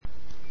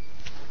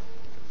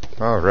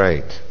All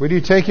right. Would you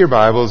take your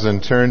Bibles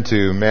and turn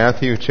to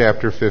Matthew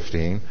chapter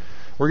 15?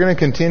 We're going to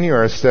continue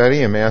our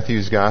study in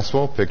Matthew's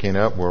Gospel, picking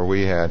up where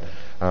we had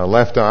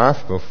left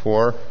off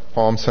before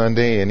Palm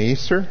Sunday and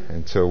Easter.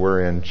 And so we're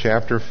in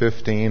chapter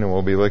 15, and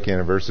we'll be looking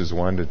at verses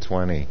 1 to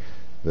 20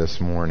 this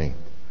morning.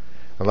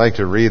 I'd like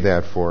to read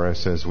that for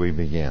us as we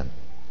begin.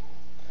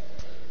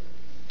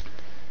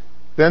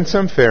 Then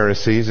some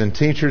Pharisees and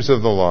teachers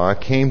of the law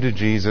came to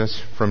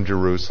Jesus from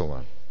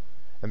Jerusalem,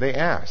 and they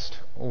asked,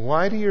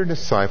 "Why do your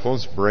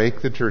disciples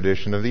break the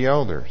tradition of the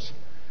elders?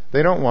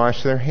 They don't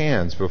wash their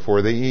hands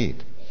before they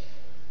eat."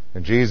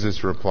 And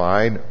Jesus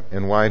replied,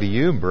 "And why do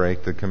you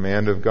break the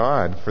command of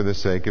God for the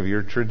sake of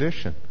your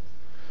tradition?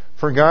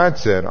 For God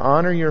said,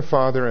 'Honor your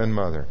father and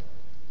mother,'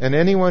 and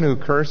anyone who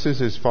curses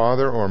his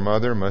father or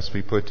mother must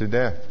be put to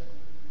death.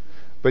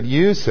 But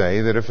you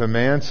say that if a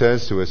man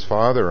says to his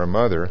father or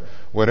mother,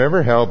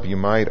 'Whatever help you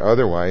might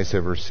otherwise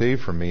have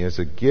received from me is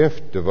a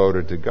gift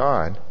devoted to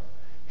God,'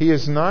 he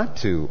is not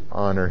to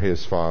honor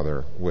his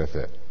father with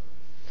it.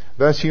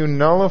 Thus you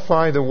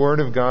nullify the word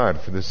of God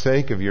for the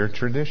sake of your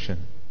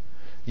tradition.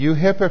 You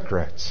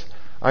hypocrites!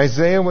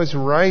 Isaiah was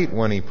right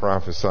when he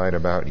prophesied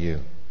about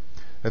you,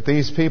 that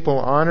these people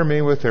honor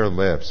me with their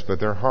lips, but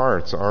their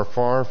hearts are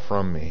far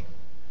from me.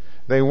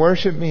 They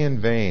worship me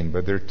in vain,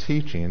 but their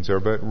teachings are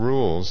but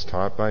rules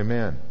taught by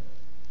men."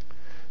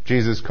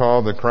 Jesus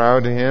called the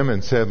crowd to him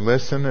and said,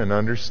 "Listen and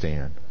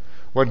understand.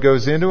 What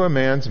goes into a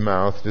man's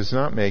mouth does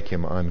not make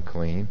him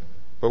unclean,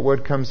 but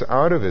what comes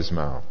out of his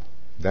mouth,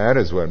 that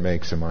is what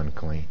makes him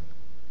unclean."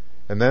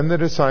 And then the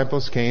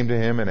disciples came to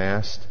him and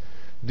asked,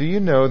 "Do you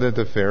know that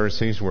the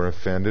Pharisees were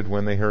offended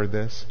when they heard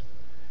this?"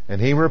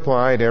 And he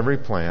replied, "Every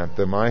plant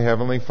that my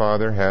heavenly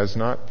Father has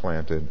not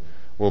planted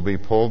will be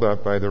pulled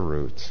up by the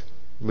roots.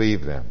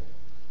 Leave them.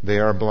 They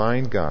are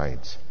blind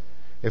guides.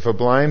 If a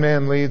blind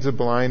man leads a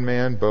blind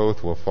man,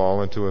 both will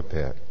fall into a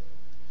pit."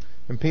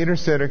 And Peter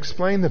said,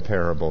 "Explain the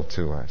parable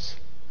to us."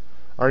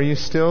 "Are you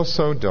still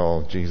so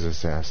dull?"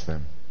 Jesus asked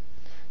them.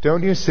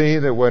 "Don't you see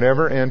that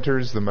whatever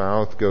enters the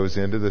mouth goes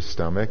into the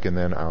stomach and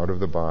then out of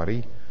the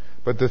body?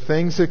 But the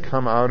things that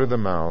come out of the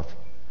mouth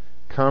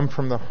come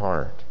from the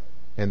heart,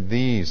 and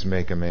these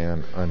make a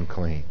man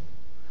unclean.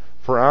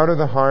 For out of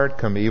the heart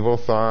come evil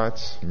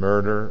thoughts,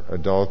 murder,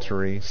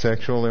 adultery,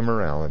 sexual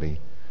immorality,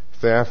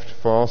 theft,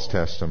 false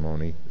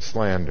testimony,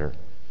 slander.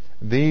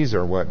 These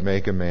are what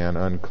make a man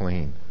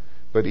unclean.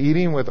 But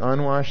eating with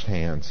unwashed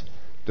hands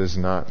does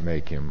not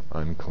make him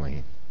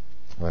unclean."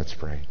 Let's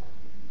pray.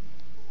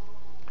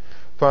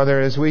 Father,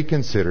 as we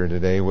consider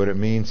today what it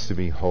means to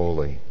be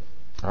holy,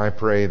 I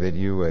pray that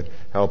you would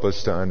help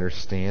us to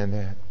understand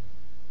that,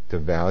 to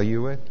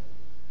value it,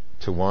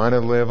 to want to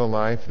live a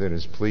life that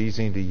is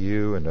pleasing to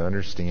you, and to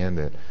understand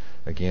that,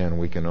 again,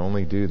 we can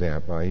only do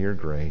that by your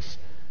grace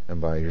and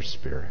by your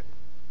Spirit.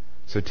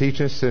 So teach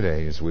us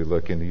today as we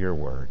look into your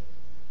word.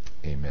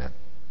 Amen.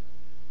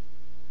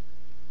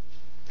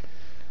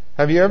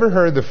 Have you ever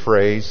heard the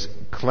phrase,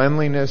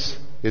 "Cleanliness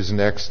is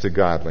next to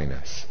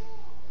godliness"?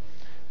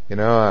 You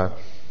know,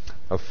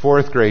 a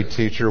fourth grade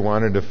teacher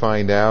wanted to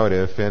find out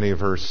if any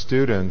of her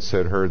students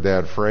had heard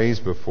that phrase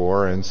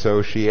before, and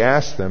so she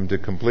asked them to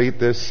complete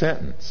this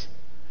sentence.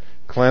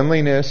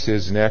 "Cleanliness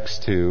is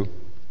next to,"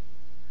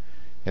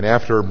 and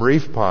after a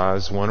brief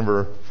pause, one of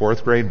her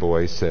fourth grade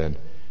boys said,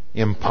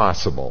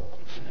 "Impossible."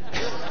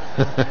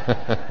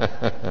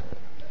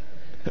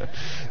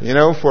 You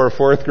know, for a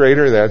fourth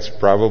grader, that's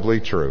probably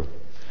true.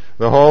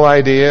 The whole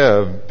idea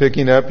of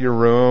picking up your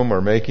room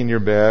or making your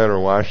bed or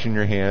washing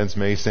your hands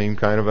may seem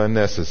kind of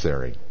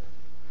unnecessary.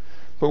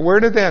 But where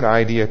did that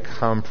idea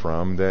come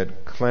from,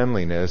 that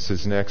cleanliness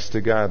is next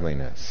to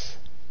godliness?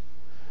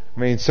 I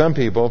mean, some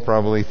people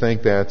probably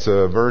think that's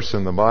a verse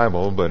in the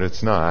Bible, but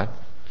it's not.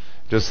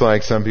 Just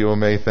like some people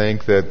may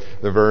think that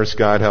the verse,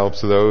 "God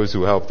helps those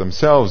who help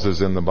themselves,"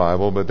 is in the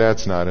Bible, but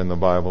that's not in the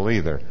Bible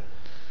either.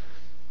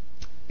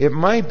 It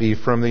might be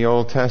from the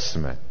Old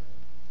Testament,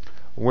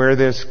 where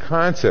this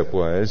concept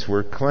was,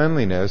 where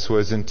cleanliness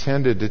was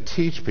intended to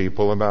teach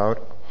people about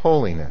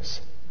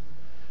holiness.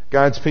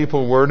 God's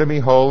people were to be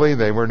holy,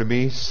 they were to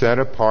be set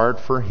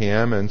apart for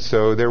Him, and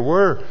so there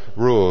were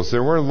rules,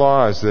 there were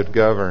laws that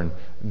govern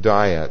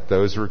diet.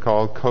 Those were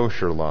called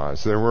kosher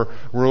laws. There were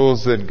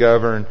rules that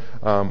govern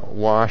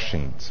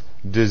washings,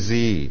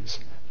 disease,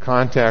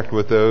 contact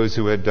with those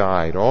who had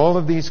died. All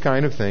of these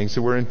kind of things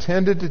that were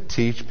intended to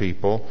teach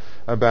people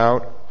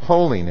about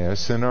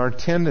holiness and our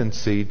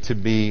tendency to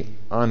be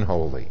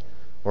unholy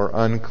or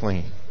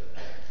unclean.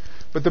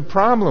 But the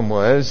problem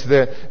was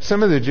that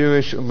some of the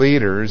Jewish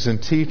leaders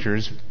and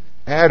teachers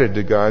added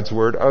to God's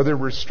Word other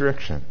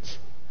restrictions.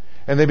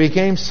 And they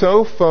became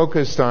so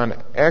focused on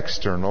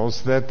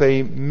externals that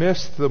they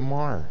missed the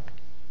mark.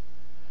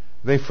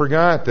 They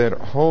forgot that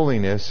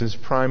holiness is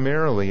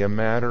primarily a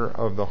matter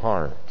of the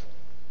heart,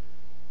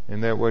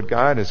 and that what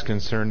God is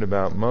concerned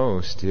about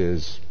most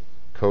is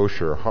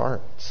kosher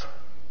hearts.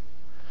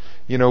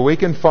 You know, we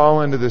can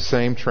fall into the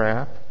same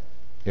trap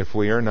if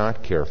we are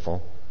not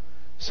careful.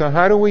 So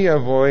how do we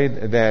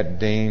avoid that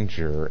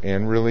danger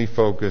and really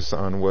focus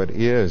on what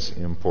is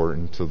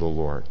important to the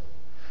Lord?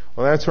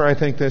 Well, that's where I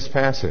think this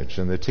passage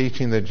and the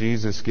teaching that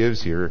Jesus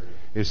gives here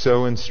is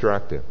so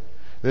instructive.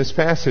 This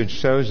passage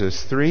shows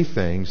us three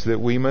things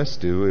that we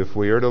must do if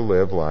we are to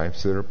live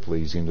lives that are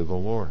pleasing to the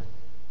Lord.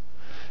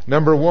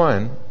 Number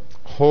one,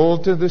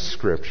 hold to the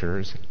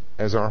Scriptures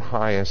as our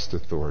highest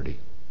authority.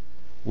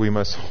 We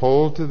must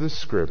hold to the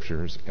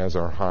Scriptures as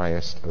our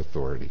highest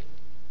authority.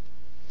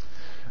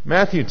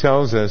 Matthew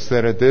tells us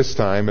that at this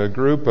time a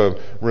group of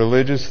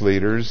religious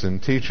leaders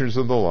and teachers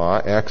of the law,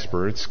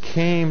 experts,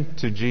 came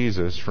to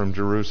Jesus from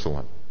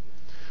Jerusalem.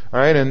 All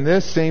right, and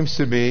this seems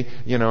to be,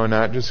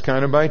 not just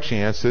kind of by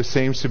chance, this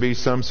seems to be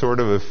some sort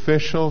of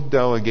official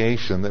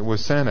delegation that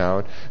was sent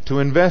out to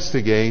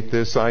investigate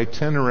this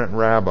itinerant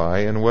rabbi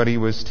and what he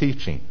was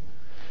teaching.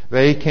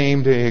 They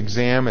came to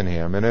examine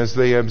him, and as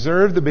they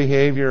observed the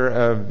behavior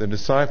of the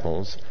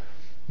disciples,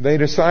 they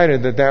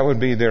decided that that would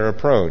be their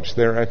approach.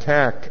 Their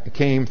attack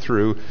came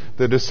through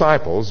the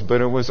disciples, but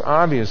it was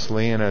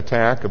obviously an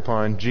attack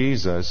upon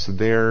Jesus,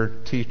 their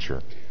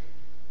teacher.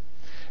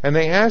 And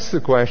they asked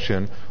the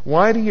question,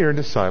 why do your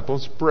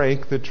disciples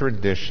break the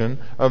tradition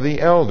of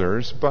the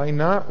elders by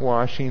not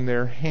washing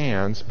their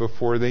hands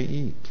before they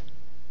eat?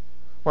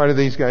 Why do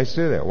these guys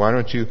do that? Why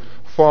don't you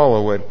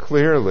follow what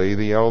clearly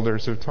the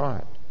elders have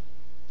taught?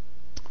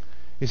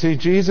 You see,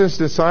 Jesus'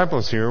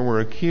 disciples here were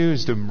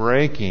accused of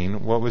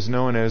breaking what was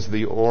known as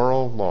the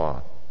oral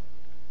law.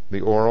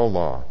 The oral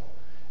law.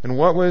 And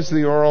what was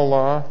the oral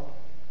law?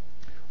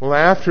 Well,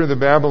 after the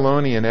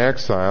Babylonian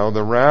exile,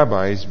 the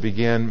rabbis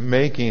began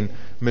making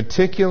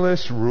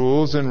meticulous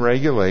rules and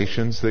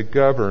regulations that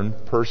govern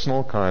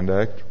personal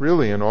conduct,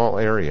 really in all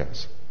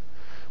areas.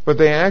 But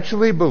they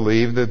actually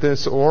believed that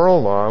this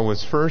oral law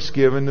was first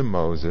given to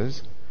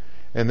Moses,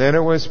 and then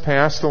it was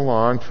passed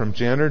along from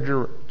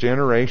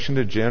generation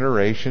to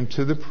generation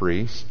to the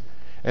priests,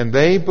 and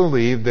they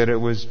believed that it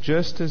was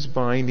just as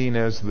binding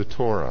as the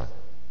Torah,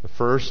 the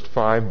first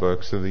 5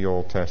 books of the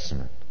Old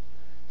Testament.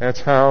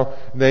 That's how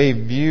they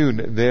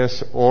viewed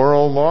this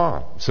oral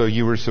law. So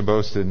you were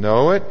supposed to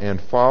know it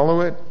and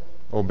follow it,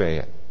 obey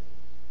it.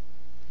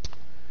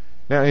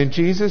 Now, in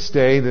Jesus'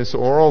 day, this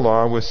oral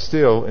law was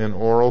still in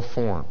oral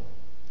form.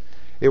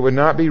 It would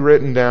not be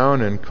written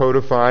down and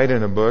codified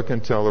in a book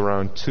until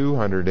around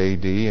 200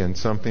 AD in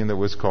something that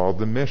was called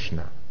the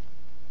Mishnah.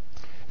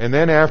 And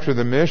then after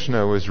the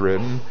Mishnah was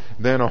written,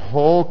 then a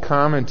whole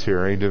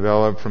commentary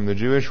developed from the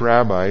Jewish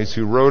rabbis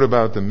who wrote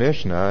about the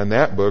Mishnah, and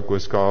that book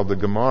was called the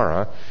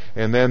Gemara.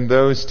 And then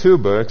those 2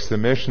 books, the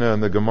Mishnah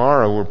and the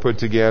Gemara, were put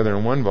together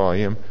in one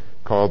volume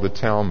called the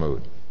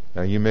Talmud.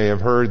 Now you may have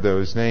heard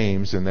those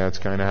names, and that's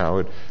kind of how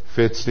it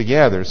fits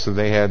together. So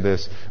they had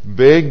this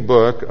big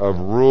book of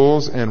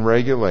rules and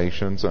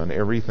regulations on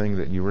everything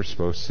that you were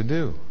supposed to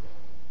do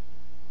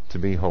to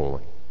be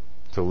holy,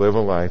 to live a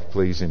life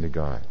pleasing to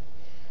God.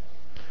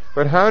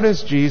 But how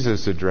does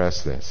Jesus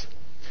address this?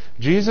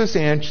 Jesus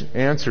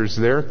answers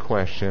their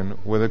question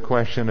with a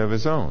question of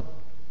his own.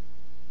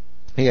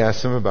 He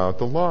asks them about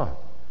the law.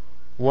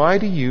 Why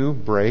do you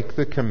break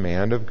the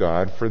command of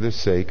God for the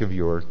sake of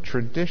your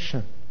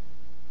tradition?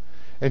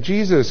 And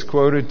Jesus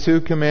quoted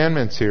 2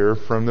 commandments here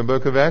from the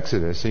book of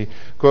Exodus. He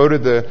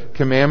quoted the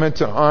commandment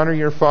to honor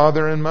your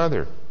father and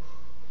mother.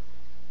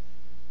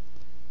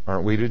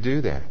 Aren't we to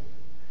do that?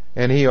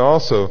 And he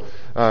also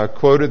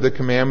quoted the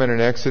commandment in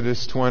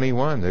Exodus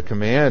 21, the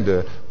command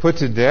to put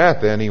to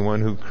death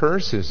anyone who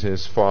curses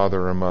his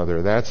father or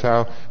mother. That's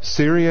how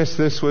serious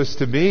this was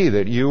to be,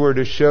 that you were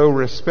to show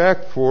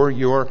respect for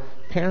your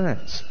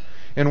parents.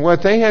 And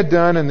what they had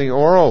done in the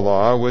oral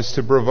law was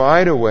to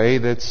provide a way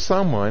that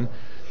someone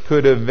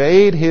could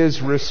evade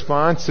his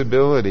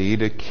responsibility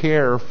to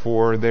care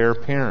for their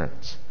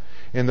parents.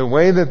 And the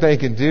way that they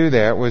could do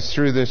that was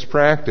through this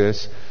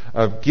practice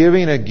of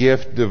giving a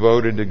gift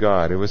devoted to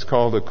God. It was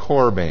called a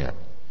korban.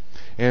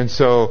 And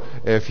so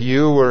if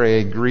you were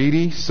a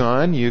greedy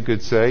son, you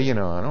could say, I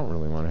don't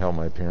really want to help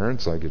my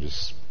parents. I could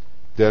just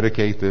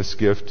dedicate this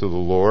gift to the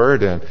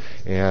Lord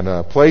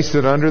and place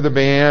it under the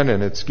band,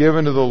 and it's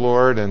given to the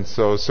Lord, and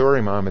so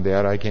sorry, Mom and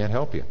Dad, I can't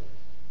help you.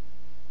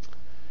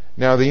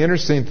 Now, the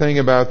interesting thing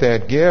about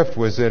that gift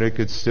was that it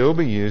could still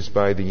be used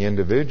by the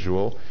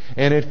individual,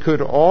 and it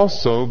could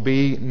also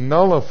be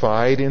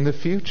nullified in the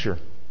future.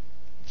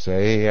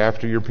 Say,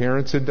 after your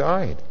parents had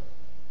died.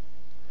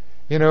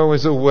 It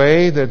was a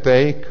way that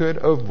they could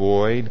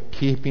avoid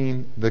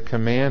keeping the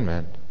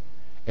commandment.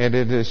 And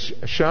it is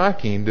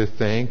shocking to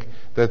think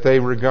that they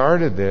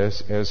regarded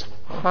this as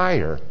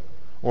higher,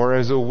 or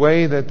as a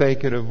way that they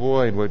could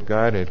avoid what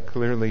God had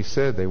clearly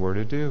said they were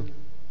to do.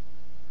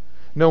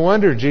 No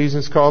wonder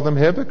Jesus called them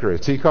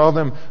hypocrites. He called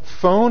them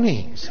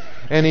phonies.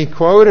 And he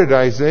quoted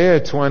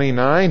Isaiah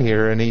 29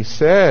 here, and he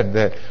said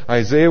that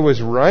Isaiah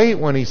was right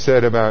when he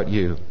said about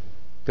you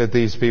that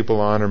these people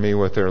honor me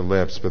with their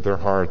lips, but their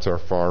hearts are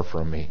far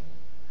from me.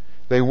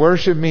 They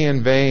worship me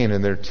in vain,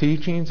 and their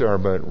teachings are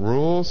but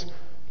rules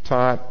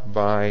taught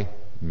by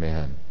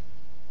men.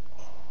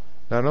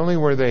 Not only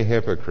were they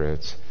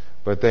hypocrites,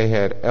 but they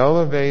had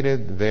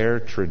elevated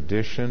their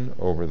tradition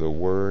over the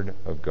Word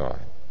of God.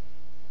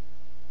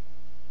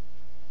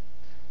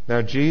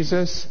 Now,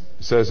 Jesus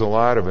says a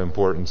lot of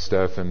important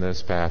stuff in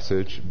this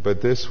passage,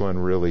 but this one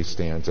really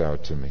stands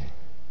out to me.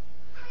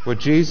 What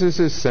Jesus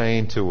is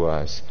saying to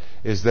us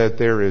is that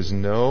there is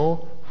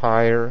no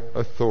higher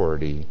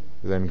authority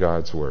than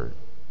God's Word.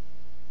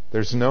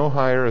 There's no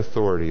higher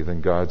authority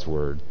than God's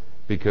Word,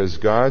 because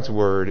God's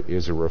Word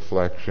is a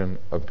reflection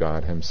of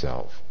God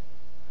Himself.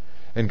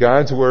 And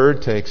God's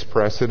Word takes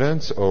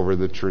precedence over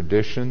the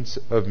traditions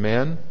of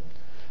men.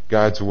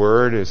 God's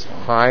Word is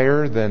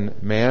higher than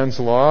man's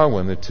law.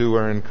 When the two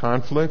are in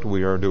conflict,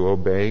 we are to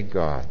obey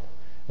God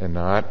and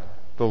not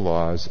the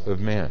laws of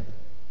men.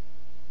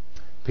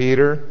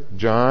 Peter,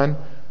 John,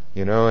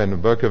 in the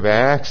book of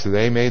Acts,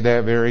 they made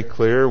that very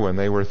clear when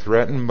they were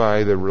threatened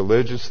by the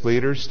religious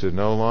leaders to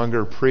no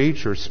longer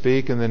preach or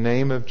speak in the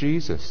name of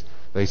Jesus.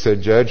 They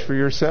said, "Judge for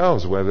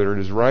yourselves whether it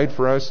is right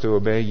for us to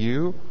obey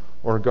you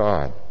or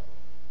God."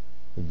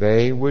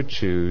 They would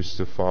choose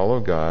to follow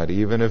God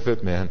even if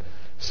it meant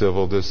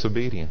civil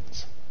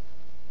disobedience.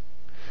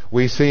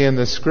 We see in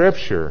the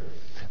Scripture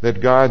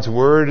that God's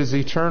Word is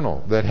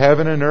eternal, that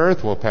heaven and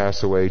earth will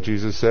pass away,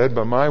 Jesus said,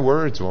 but my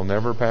words will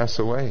never pass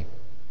away.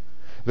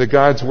 That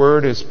God's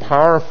Word is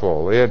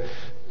powerful. It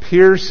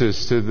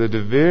pierces to the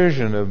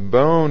division of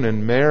bone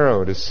and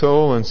marrow, to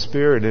soul and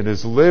spirit. It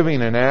is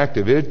living and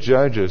active. It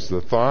judges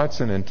the thoughts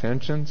and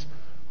intentions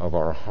of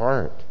our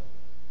heart.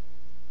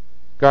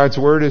 God's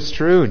Word is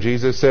true.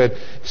 Jesus said,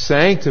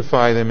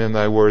 "Sanctify them in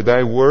thy Word.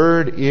 Thy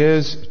Word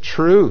is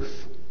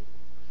truth."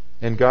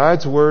 And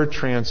God's Word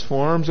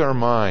transforms our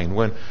mind.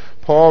 When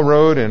Paul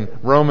wrote in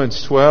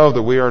Romans 12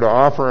 that we are to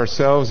offer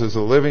ourselves as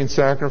a living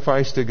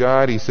sacrifice to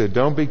God, he said,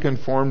 "Don't be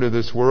conformed to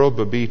this world,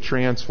 but be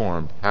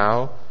transformed."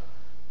 How?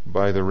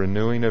 By the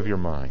renewing of your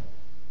mind.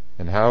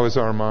 And how is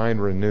our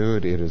mind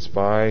renewed? It is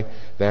by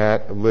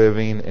that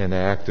living and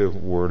active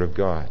Word of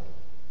God.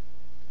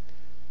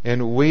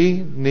 And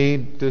we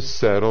need to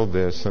settle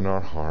this in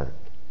our heart.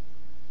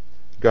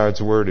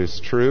 God's Word is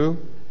true,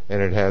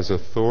 and it has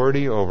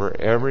authority over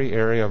every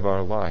area of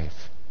our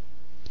life.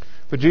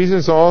 But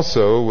Jesus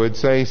also would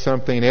say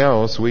something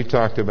else. We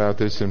talked about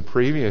this in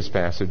previous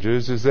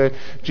passages, is that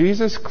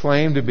Jesus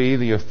claimed to be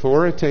the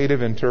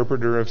authoritative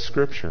interpreter of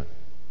Scripture.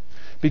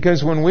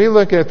 Because when we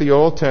look at the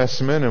Old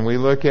Testament and we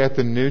look at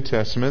the New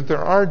Testament,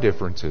 there are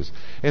differences.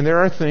 And there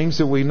are things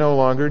that we no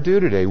longer do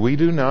today. We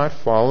do not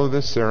follow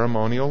the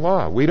ceremonial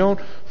law. We don't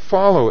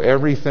follow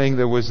everything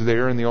that was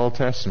there in the Old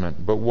Testament.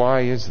 But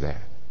why is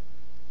that?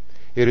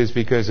 It is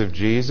because of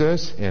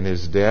Jesus and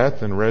His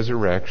death and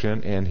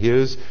resurrection and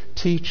His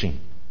teaching.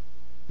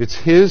 It's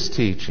His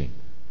teaching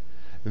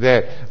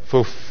that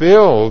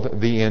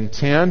fulfilled the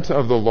intent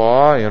of the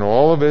law in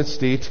all of its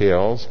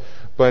details.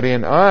 But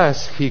in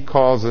us, He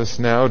calls us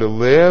now to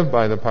live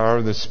by the power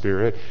of the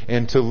Spirit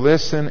and to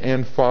listen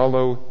and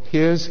follow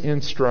His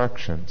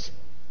instructions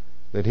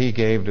that He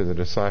gave to the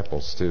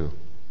disciples too.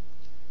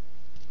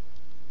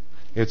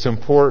 It's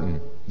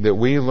important that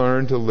we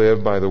learn to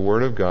live by the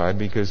Word of God,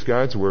 because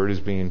God's Word is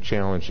being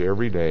challenged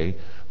every day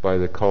by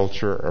the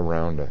culture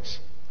around us.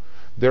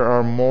 There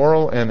are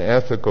moral and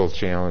ethical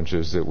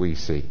challenges that we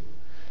see.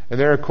 And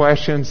there are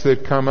questions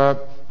that come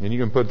up, and you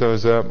can put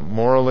those up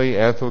morally,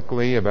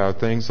 ethically, about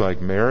things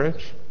like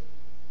marriage,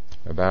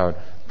 about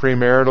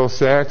premarital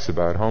sex,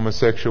 about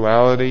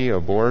homosexuality,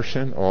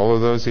 abortion, all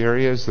of those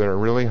areas that are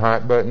really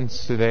hot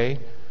buttons today.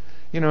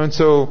 And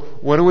so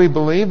what do we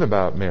believe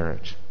about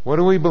marriage? What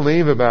do we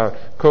believe about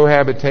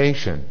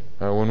cohabitation?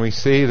 When we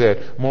see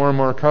that more and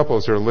more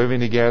couples are living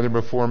together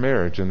before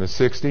marriage. In the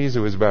 60s, it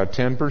was about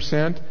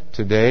 10%.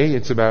 Today,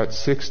 it's about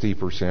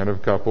 60%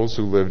 of couples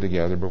who live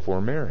together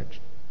before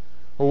marriage.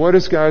 Well, what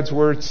does God's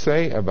Word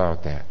say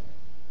about that?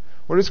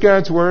 What does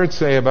God's Word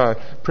say about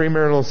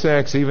premarital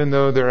sex, even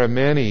though there are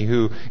many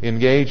who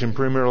engage in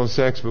premarital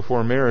sex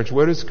before marriage?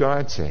 What does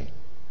God say?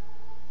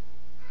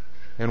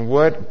 And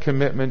what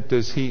commitment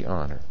does He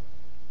honor?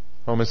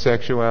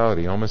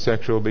 Homosexuality,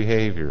 homosexual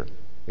behavior.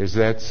 Is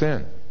that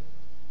sin?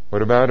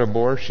 What about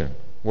abortion?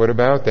 What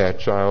about that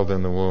child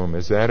in the womb?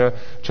 Is that a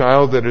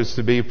child that is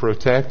to be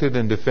protected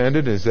and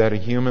defended? Is that a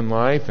human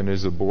life? And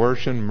is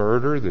abortion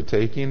murder, the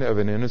taking of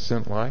an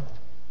innocent life?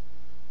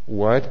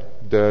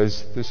 What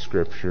does the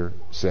Scripture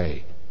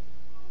say?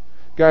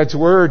 God's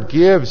Word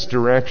gives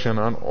direction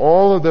on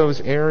all of those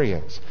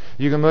areas.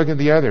 You can look at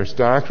the others.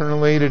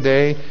 Doctrinally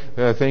today,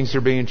 things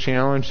are being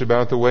challenged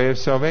about the way of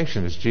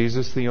salvation. Is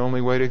Jesus the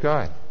only way to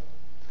God?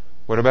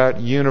 What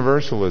about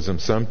universalism?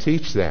 Some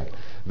teach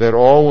that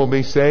all will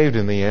be saved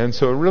in the end,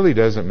 so it really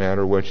doesn't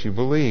matter what you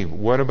believe.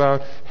 What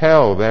about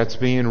hell? That's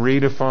being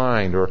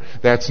redefined, or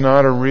that's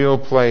not a real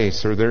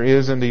place, or there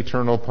isn't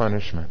eternal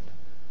punishment.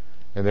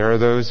 And there are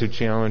those who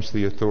challenge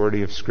the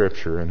authority of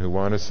Scripture and who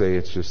want to say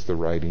it's just the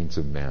writings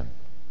of men.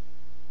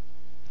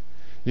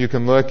 You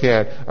can look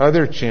at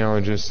other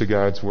challenges to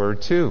God's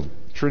Word too.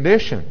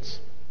 Traditions.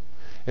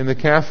 In the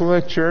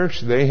Catholic Church,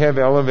 they have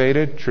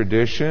elevated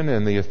tradition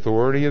and the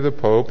authority of the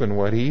Pope and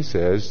what he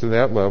says to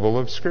that level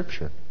of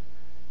Scripture.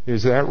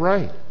 Is that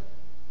right?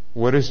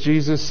 What is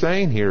Jesus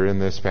saying here in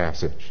this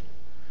passage?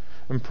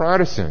 And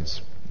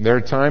Protestants, There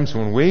are times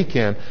when we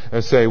can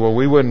say, well,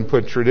 we wouldn't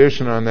put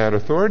tradition on that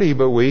authority,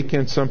 but we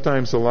can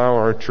sometimes allow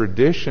our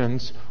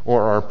traditions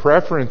or our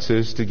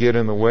preferences to get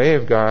in the way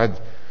of God,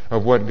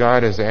 of what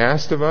God has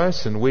asked of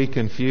us, and we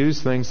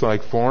confuse things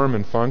like form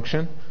and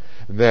function,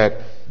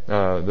 that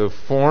the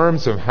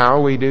forms of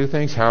how we do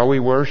things, how we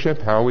worship,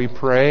 how we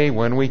pray,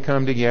 when we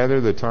come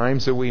together, the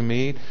times that we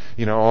meet,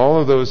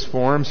 all of those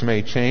forms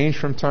may change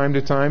from time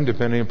to time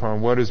depending upon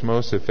what is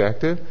most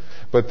effective,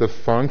 but the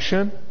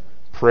function,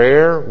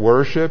 prayer,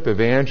 worship,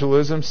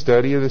 evangelism,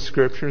 study of the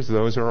Scriptures,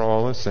 those are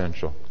all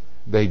essential.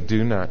 They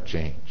do not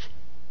change.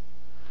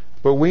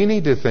 But we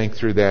need to think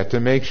through that to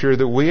make sure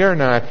that we are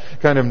not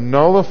kind of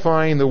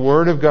nullifying the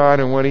Word of God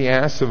and what He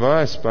asks of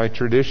us by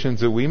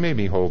traditions that we may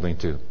be holding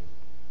to.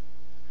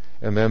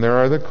 And then there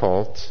are the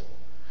cults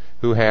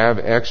who have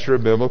extra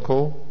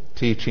biblical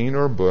teaching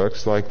or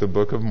books like the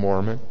Book of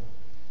Mormon.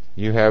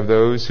 You have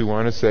those who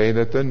want to say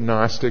that the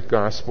Gnostic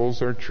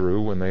Gospels are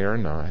true when they are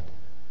not.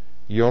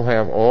 You'll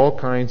have all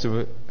kinds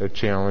of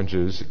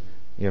challenges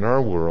in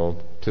our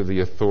world to the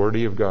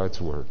authority of God's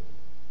Word.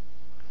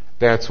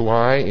 That's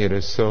why it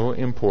is so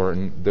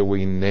important that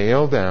we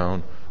nail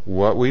down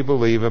what we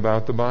believe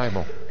about the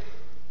Bible,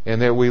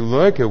 and that we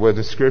look at what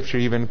the Scripture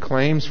even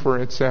claims for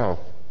itself.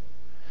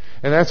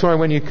 And that's why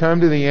when you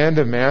come to the end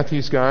of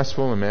Matthew's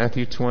Gospel in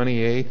Matthew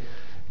 28,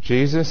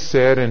 Jesus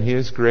said in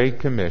His Great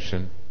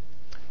Commission,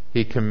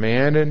 He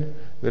commanded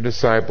the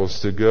disciples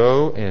to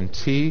go and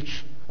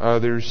teach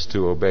others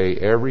to obey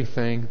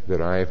everything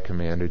that I have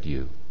commanded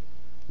you.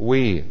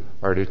 We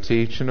are to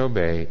teach and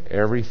obey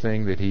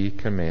everything that He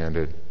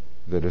commanded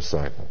the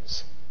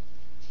disciples.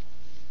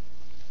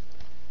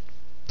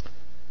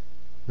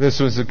 This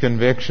was a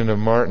conviction of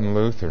Martin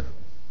Luther.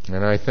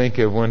 And I think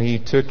of when he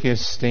took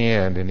his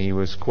stand and he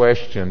was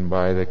questioned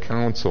by the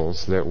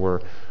councils that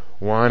were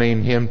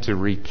wanting him to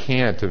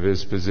recant of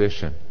his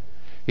position.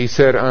 He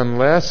said,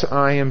 unless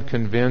I am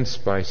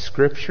convinced by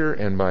Scripture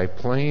and by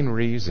plain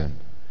reason,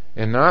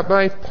 and not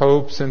by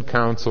popes and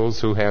councils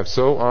who have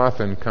so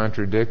often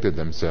contradicted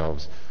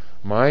themselves,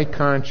 my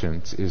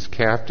conscience is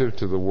captive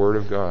to the Word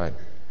of God.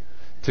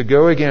 To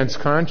go against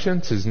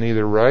conscience is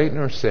neither right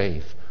nor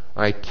safe.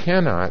 I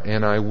cannot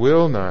and I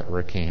will not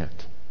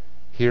recant.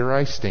 Here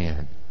I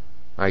stand.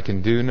 I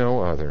can do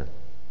no other.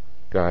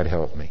 God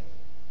help me.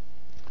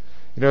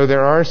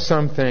 There are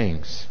some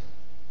things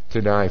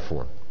to die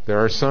for. There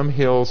are some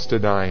hills to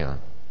die on.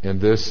 And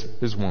this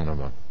is one of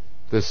them.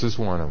 This is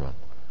one of them.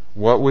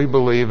 What we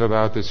believe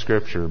about the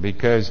Scripture.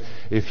 Because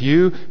if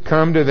you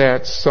come to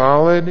that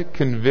solid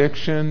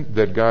conviction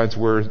that God's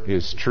Word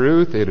is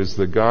truth, it is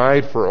the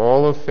guide for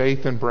all of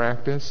faith and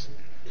practice,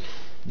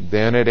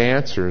 then it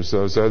answers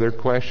those other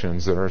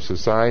questions that our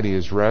society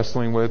is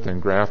wrestling with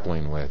and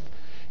grappling with.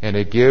 And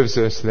it gives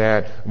us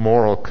that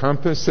moral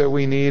compass that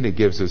we need. It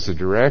gives us the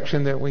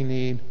direction that we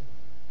need.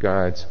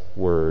 God's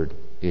Word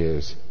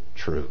is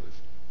truth.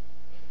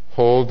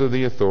 Hold to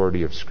the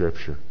authority of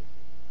Scripture.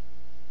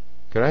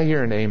 Could I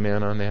hear an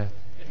amen on that?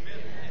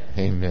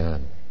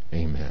 Amen.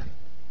 Amen.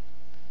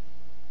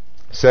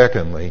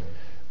 Secondly,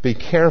 be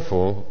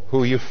careful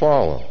who you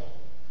follow.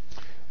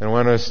 And I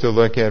want us to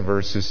look at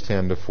verses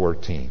 10 to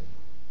 14.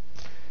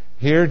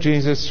 Here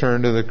Jesus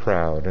turned to the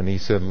crowd and He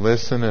said,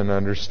 listen and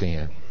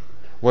understand.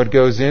 What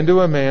goes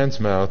into a man's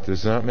mouth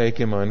does not make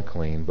him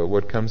unclean, but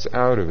what comes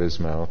out of his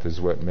mouth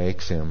is what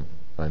makes him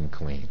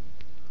unclean.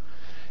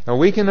 Now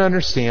we can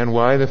understand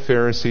why the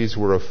Pharisees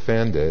were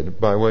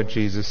offended by what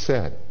Jesus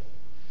said.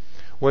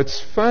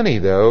 What's funny,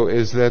 though,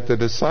 is that the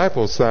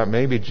disciples thought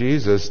maybe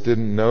Jesus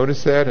didn't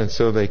notice that, and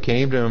so they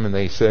came to Him and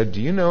they said,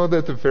 do you know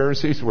that the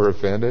Pharisees were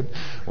offended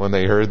when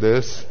they heard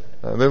this?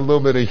 There's a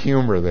little bit of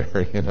humor there,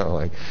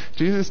 like,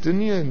 Jesus,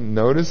 didn't you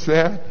notice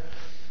that?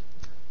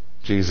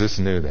 Jesus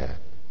knew that.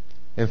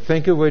 And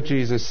think of what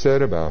Jesus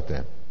said about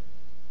them.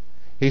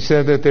 He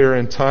said that their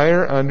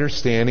entire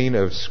understanding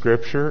of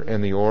Scripture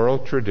and the oral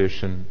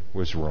tradition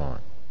was wrong.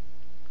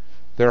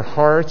 Their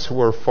hearts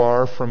were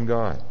far from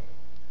God.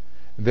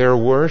 Their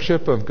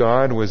worship of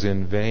God was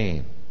in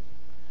vain.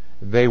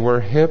 They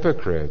were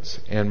hypocrites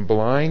and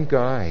blind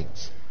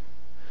guides.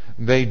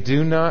 They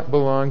do not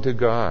belong to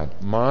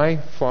God. My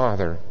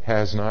Father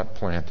has not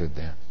planted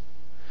them.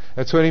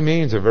 That's what He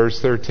means in verse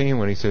 13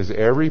 when He says,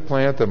 every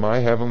plant that my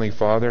Heavenly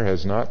Father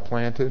has not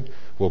planted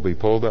will be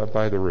pulled up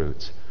by the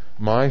roots.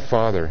 My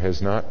Father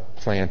has not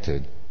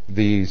planted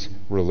these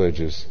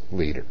religious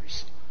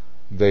leaders.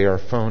 They are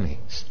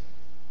phonies.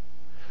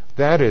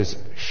 That is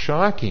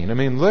shocking.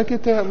 Look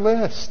at that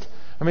list.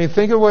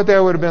 Think of what that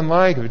would have been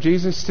like if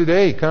Jesus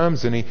today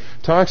comes and He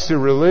talks to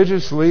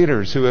religious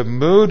leaders who have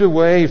moved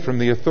away from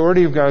the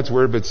authority of God's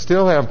Word but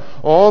still have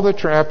all the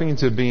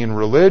trappings of being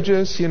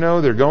religious.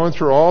 They're going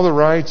through all the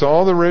rites,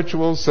 all the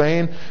rituals,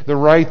 saying the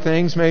right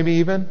things maybe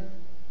even.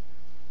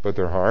 But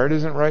their heart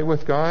isn't right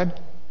with God.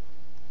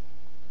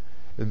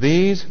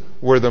 These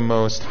were the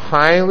most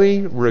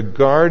highly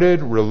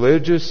regarded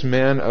religious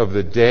men of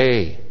the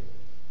day.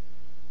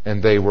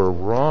 And they were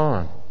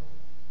wrong.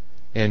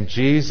 And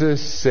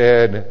Jesus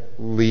said,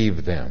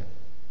 leave them.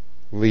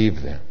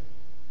 Leave them.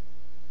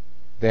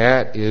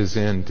 That is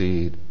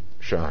indeed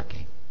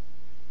shocking.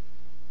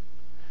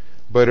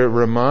 But it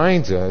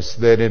reminds us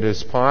that it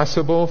is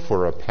possible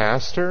for a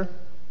pastor,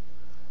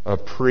 a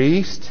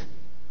priest,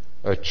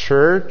 a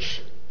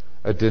church,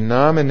 a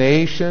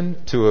denomination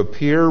to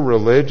appear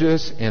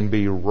religious and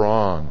be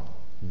wrong,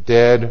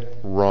 dead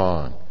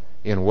wrong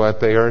in what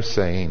they are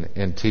saying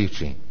and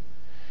teaching.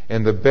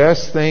 And the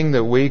best thing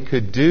that we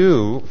could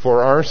do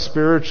for our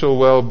spiritual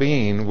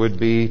well-being would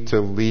be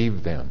to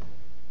leave them.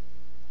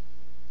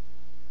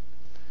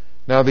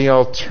 Now, the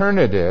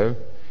alternative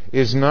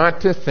is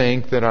not to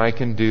think that I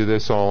can do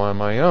this all on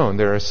my own.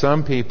 There are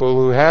some people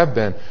who have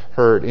been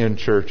hurt in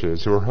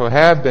churches or who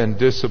have been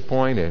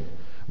disappointed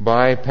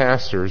by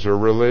pastors or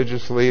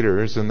religious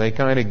leaders, and they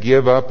kind of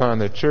give up on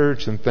the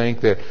church and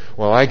think that,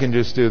 well, I can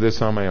just do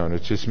this on my own.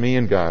 It's just me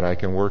and God. I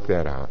can work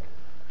that out.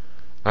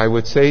 I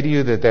would say to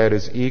you that that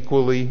is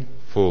equally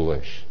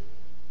foolish.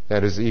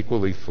 That is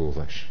equally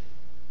foolish.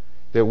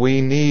 That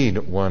we need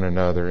one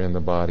another in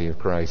the body of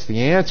Christ.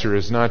 The answer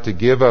is not to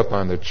give up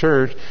on the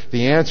church.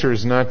 The answer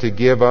is not to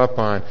give up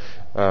on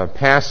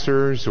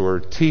pastors or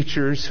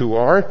teachers who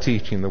are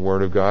teaching the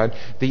Word of God.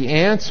 The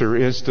answer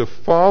is to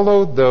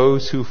follow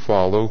those who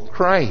follow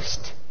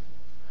Christ.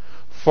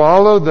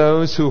 Follow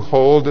those who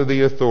hold to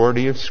the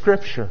authority of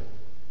Scripture.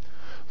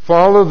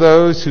 Follow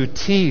those who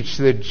teach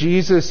that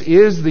Jesus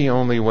is the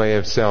only way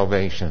of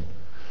salvation.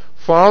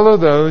 Follow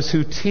those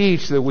who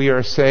teach that we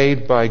are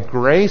saved by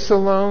grace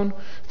alone,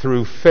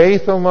 through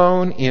faith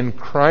alone, in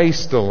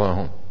Christ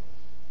alone.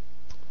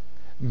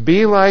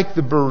 Be like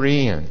the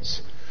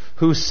Bereans,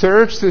 who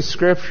searched the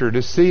Scripture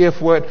to see if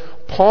what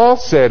Paul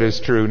said is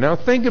true. Now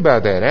think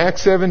about that.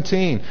 Acts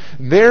 17.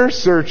 They're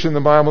searching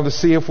the Bible to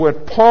see if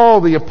what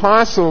Paul, the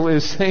apostle,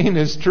 is saying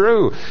is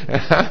true.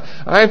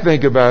 I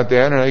think about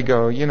that and I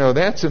go,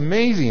 that's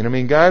amazing. I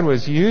mean, God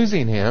was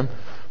using him,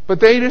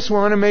 but they just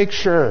want to make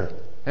sure.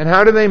 And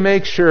how do they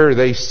make sure?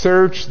 They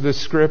search the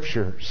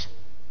Scriptures.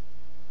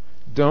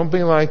 Don't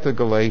be like the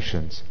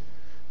Galatians,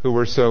 who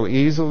were so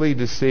easily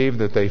deceived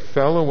that they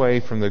fell away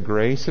from the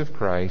grace of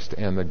Christ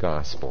and the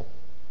gospel.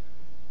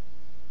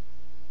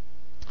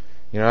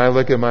 I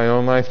look at my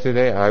own life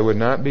today. I would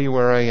not be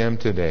where I am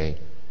today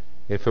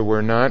if it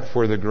were not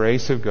for the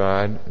grace of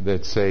God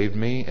that saved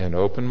me and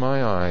opened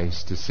my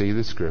eyes to see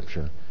the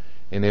Scripture,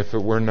 and if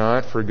it were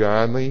not for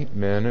godly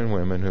men and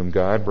women whom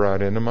God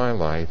brought into my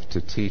life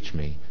to teach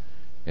me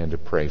and to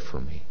pray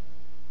for me.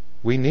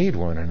 We need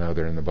one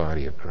another in the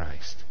body of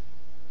Christ.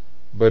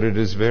 But it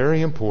is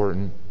very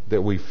important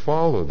that we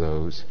follow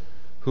those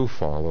who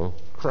follow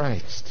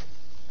Christ.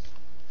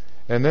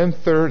 And then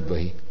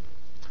thirdly,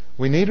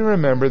 we need to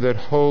remember that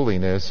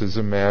holiness is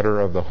a matter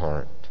of the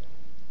heart.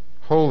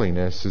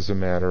 Holiness is a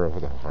matter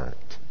of the heart.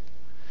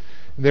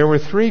 There were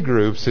three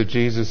groups that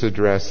Jesus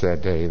addressed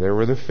that day. There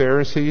were the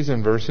Pharisees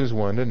in verses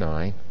 1 to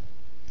 9.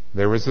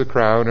 There was the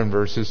crowd in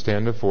verses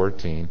 10 to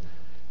 14.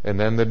 And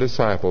then the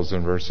disciples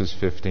in verses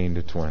 15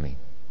 to 20.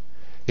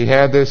 He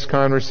had this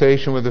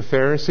conversation with the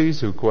Pharisees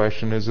who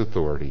questioned his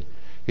authority.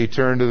 He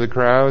turned to the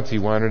crowds. He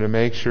wanted to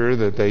make sure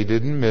that they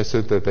didn't miss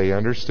it, that they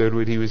understood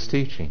what he was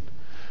teaching.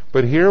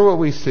 But here what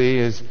we see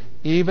is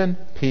even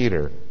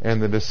Peter and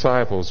the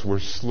disciples were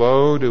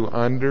slow to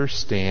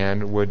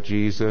understand what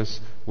Jesus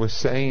was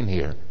saying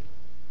here.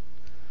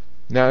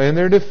 Now, in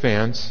their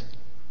defense,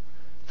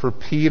 for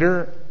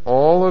Peter,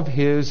 all of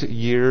his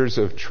years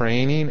of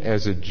training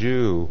as a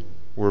Jew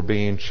were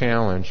being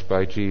challenged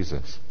by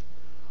Jesus.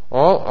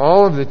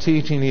 All of the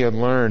teaching he had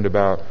learned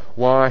about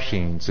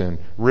washings and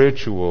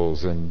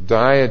rituals and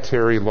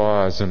dietary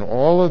laws and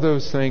all of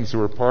those things that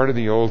were part of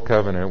the Old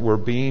Covenant were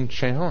being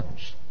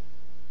challenged.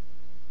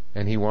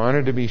 And he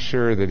wanted to be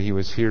sure that he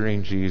was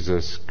hearing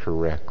Jesus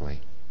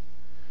correctly.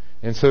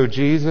 And so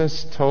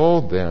Jesus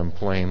told them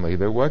plainly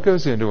that what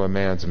goes into a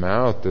man's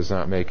mouth does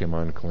not make him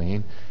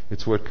unclean.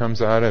 It's what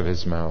comes out of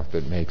his mouth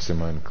that makes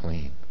him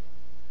unclean.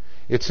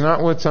 It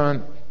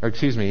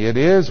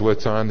is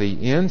what's on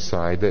the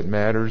inside that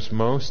matters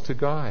most to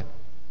God.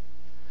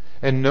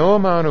 And no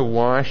amount of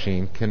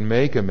washing can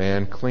make a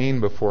man clean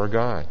before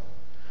God.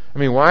 I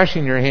mean,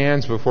 washing your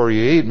hands before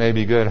you eat may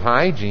be good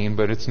hygiene,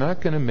 but it's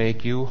not going to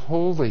make you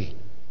holy.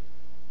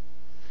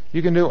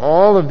 You can do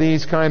all of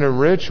these kind of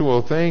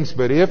ritual things,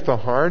 but if the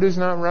heart is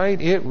not right,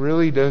 it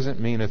really doesn't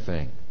mean a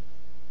thing.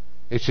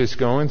 It's just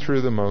going through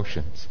the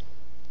motions.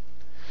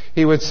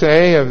 He would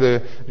say of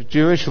the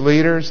Jewish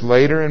leaders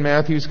later in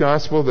Matthew's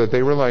Gospel that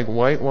they were like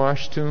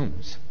whitewashed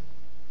tombs.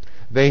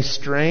 They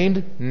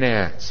strained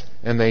gnats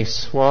and they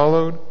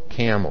swallowed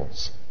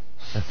camels.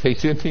 They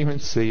didn't even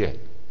see it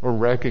or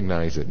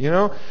recognize it.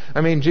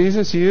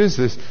 Jesus used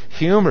this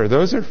humor.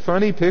 Those are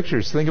funny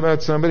pictures. Think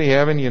about somebody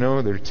having,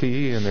 their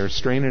tea and they're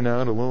straining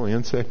out a little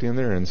insect in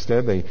there. And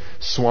instead they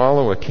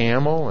swallow a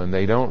camel and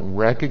they don't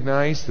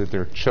recognize that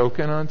they're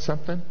choking on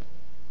something.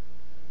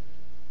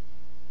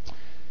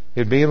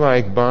 It'd be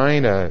like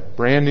buying a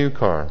brand new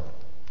car,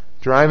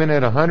 driving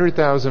at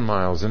 100,000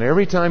 miles, and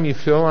every time you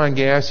fill on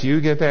gas, you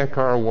get that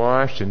car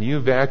washed and you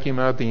vacuum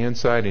out the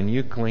inside and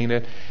you clean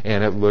it,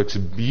 and it looks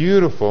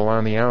beautiful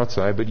on the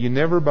outside, but you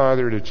never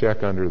bother to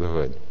check under the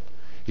hood.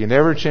 you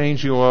never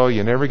change the oil,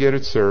 you never get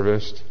it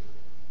serviced,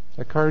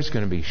 that car's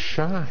going to be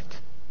shot.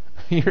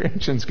 Your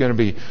engine's going to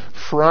be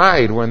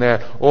fried when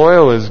that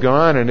oil is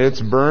gone and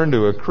it's burned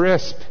to a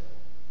crisp.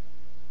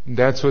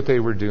 That's what they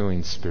were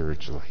doing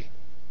spiritually.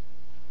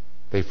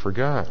 They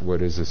forgot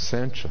what is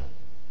essential.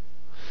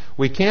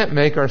 We can't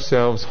make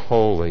ourselves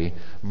holy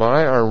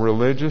by our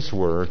religious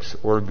works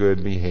or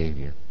good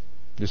behavior.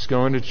 Just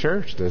going to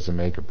church doesn't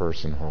make a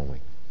person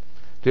holy.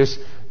 Just,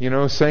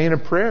 saying a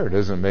prayer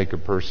doesn't make a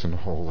person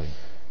holy.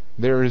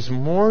 There is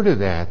more to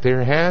that.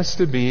 There has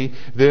to be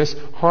this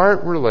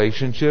heart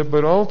relationship,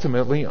 but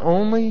ultimately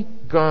only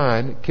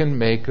God can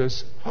make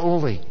us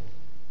holy.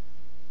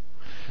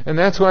 And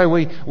that's why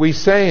we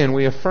say and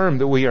we affirm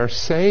that we are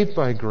saved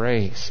by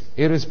grace.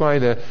 It is by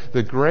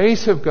the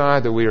grace of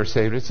God that we are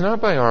saved. It's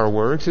not by our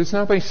works. It's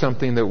not by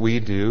something that we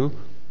do.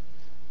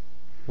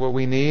 What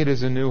we need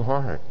is a new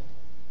heart.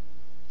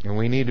 And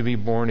we need to be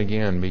born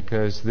again,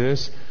 because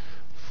this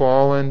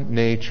fallen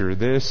nature,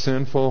 this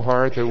sinful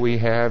heart that we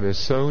have, is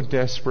so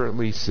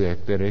desperately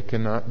sick that it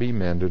cannot be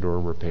mended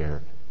or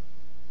repaired.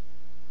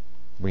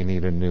 We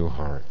need a new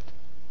heart.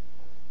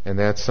 And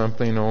that's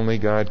something only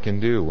God can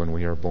do when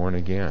we are born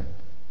again.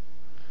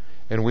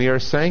 And we are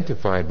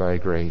sanctified by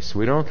grace.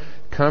 We don't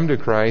come to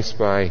Christ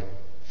by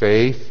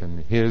faith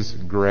and His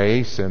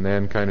grace and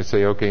then kind of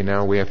say, okay,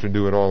 now we have to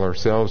do it all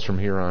ourselves from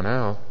here on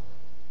out.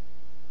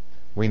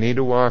 We need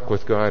to walk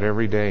with God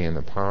every day in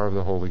the power of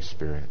the Holy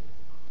Spirit.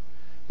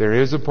 There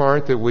is a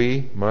part that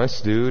we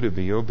must do to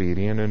be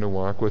obedient and to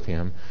walk with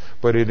Him,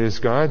 but it is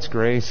God's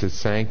grace that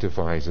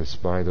sanctifies us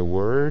by the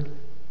Word,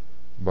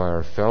 by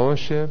our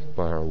fellowship,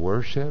 by our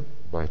worship,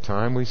 by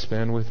time we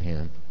spend with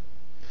Him.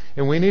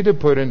 And we need to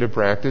put into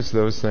practice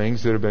those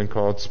things that have been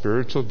called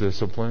spiritual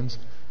disciplines,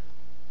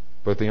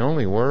 but they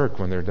only work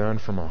when they're done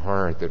from a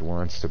heart that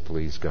wants to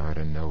please God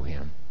and know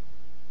Him.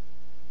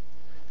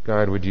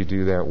 God, would You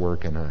do that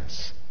work in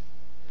us?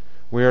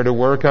 We are to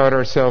work out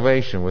our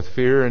salvation with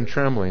fear and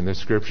trembling, the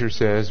Scripture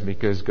says,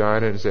 because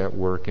God is at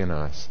work in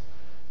us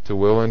to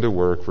will and to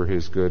work for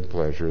His good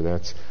pleasure.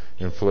 That's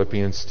in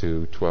Philippians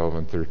 2:12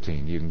 and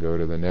 13. You can go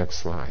to the next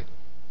slide.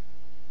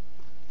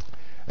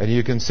 And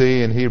you can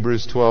see in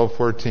Hebrews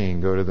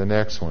 12:14, go to the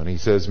next one. He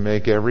says,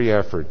 make every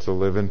effort to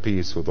live in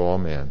peace with all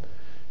men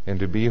and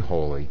to be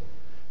holy,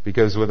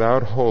 because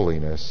without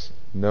holiness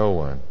no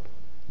one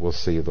will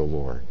see the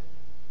Lord.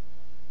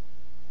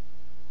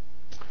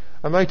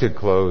 I'd like to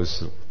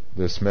close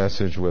this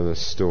message with a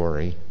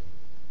story.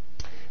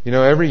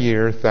 Every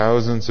year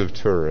thousands of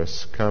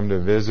tourists come to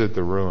visit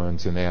the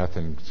ruins in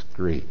Athens,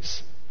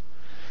 Greece.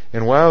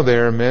 And while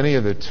there, many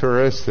of the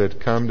tourists that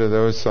come to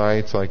those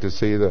sites, like to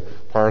see the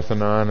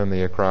Parthenon and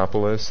the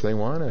Acropolis, they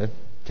want to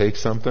take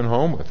something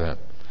home with them.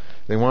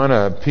 They want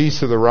a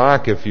piece of the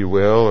rock, if you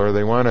will, or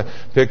they want to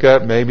pick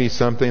up maybe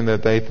something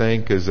that they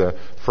think is a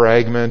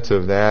fragment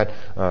of that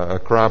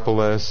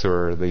Acropolis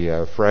or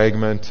the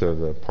fragment of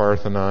the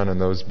Parthenon and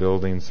those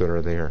buildings that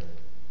are there.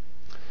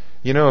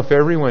 If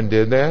everyone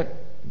did that,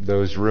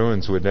 those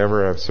ruins would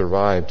never have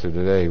survived to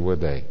today,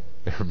 would they?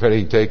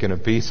 Everybody taking a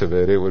piece of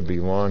it, it would be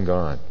long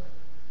gone.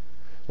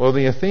 Well,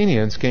 the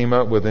Athenians came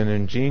up with an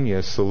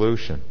ingenious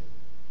solution.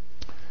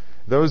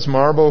 Those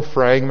marble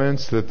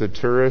fragments that the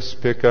tourists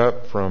pick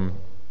up from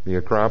the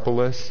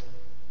Acropolis,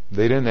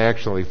 they didn't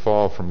actually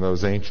fall from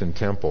those ancient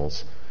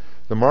temples.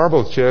 The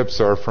marble chips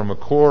are from a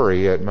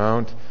quarry at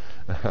Mount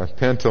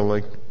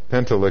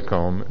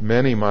Pentelicum,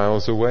 many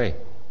miles away.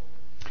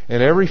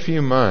 And every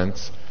few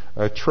months,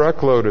 a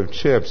truckload of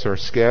chips are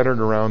scattered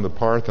around the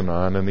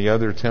Parthenon and the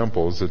other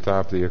temples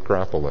atop the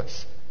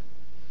Acropolis.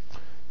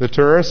 The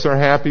tourists are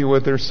happy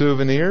with their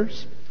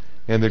souvenirs,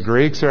 and the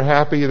Greeks are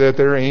happy that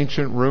their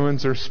ancient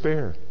ruins are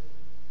spared.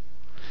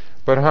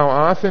 But how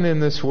often in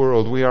this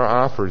world we are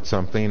offered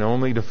something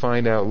only to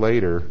find out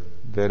later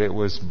that it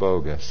was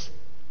bogus.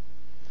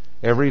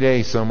 Every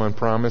day someone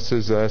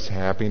promises us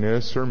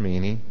happiness or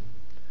meaning,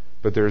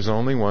 but there's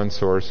only one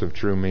source of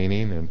true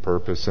meaning and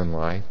purpose in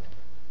life.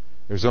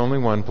 There's only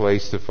one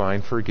place to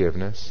find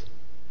forgiveness,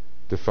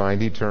 to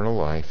find eternal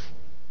life,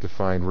 to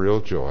find real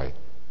joy,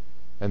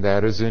 and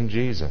that is in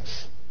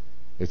Jesus.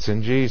 It's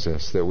in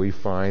Jesus that we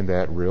find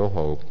that real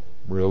hope,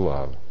 real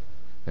love,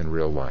 and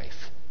real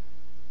life.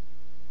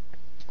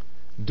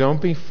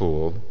 Don't be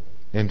fooled,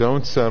 and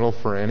don't settle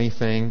for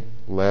anything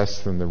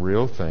less than the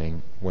real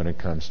thing when it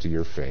comes to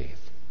your faith.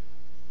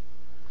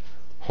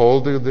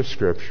 Hold to the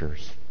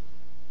Scriptures.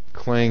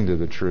 Cling to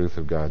the truth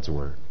of God's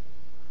Word.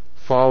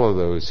 Follow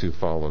those who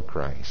follow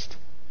Christ,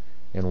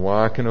 and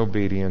walk in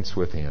obedience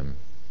with Him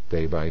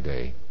day by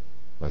day.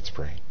 Let's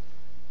pray.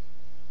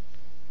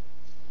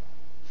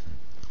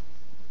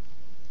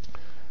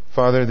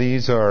 Father,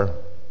 these are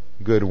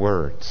good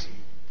words.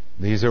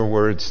 These are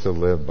words to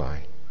live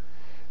by.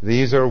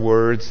 These are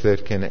words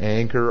that can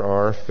anchor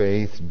our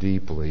faith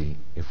deeply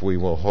if we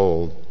will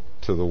hold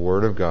to the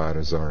Word of God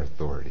as our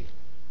authority.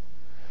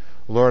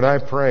 Lord, I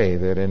pray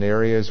that in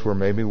areas where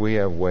maybe we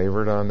have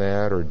wavered on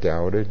that or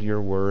doubted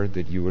your Word,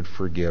 that you would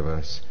forgive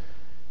us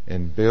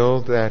and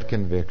build that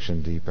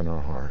conviction deep in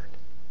our heart.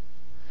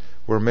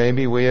 where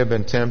maybe we have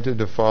been tempted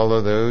to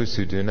follow those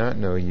who do not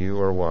know you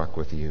or walk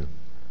with you.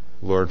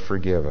 Lord,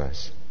 forgive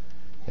us,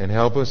 and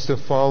help us to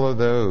follow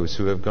those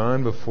who have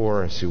gone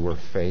before us, who were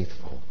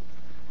faithful,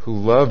 who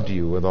loved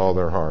you with all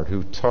their heart,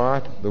 who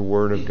taught the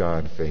Word of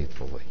God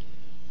faithfully.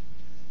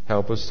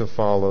 Help us to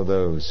follow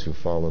those who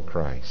follow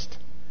Christ.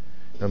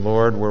 And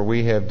Lord, where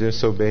we have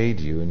disobeyed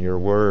you in your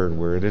Word,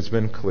 where it has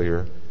been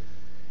clear,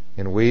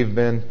 and we've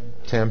been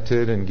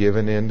tempted and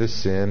given in to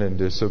sin and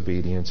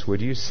disobedience,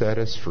 would you set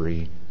us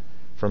free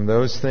from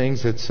those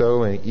things that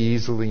so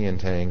easily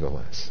entangle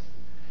us,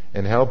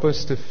 and help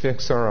us to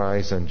fix our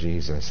eyes on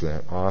Jesus,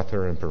 that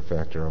author and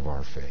perfecter of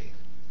our faith,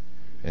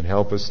 and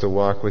help us to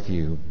walk with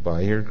you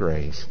by your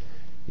grace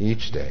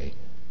each day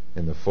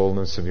in the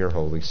fullness of your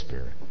Holy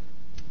Spirit.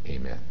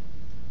 Amen.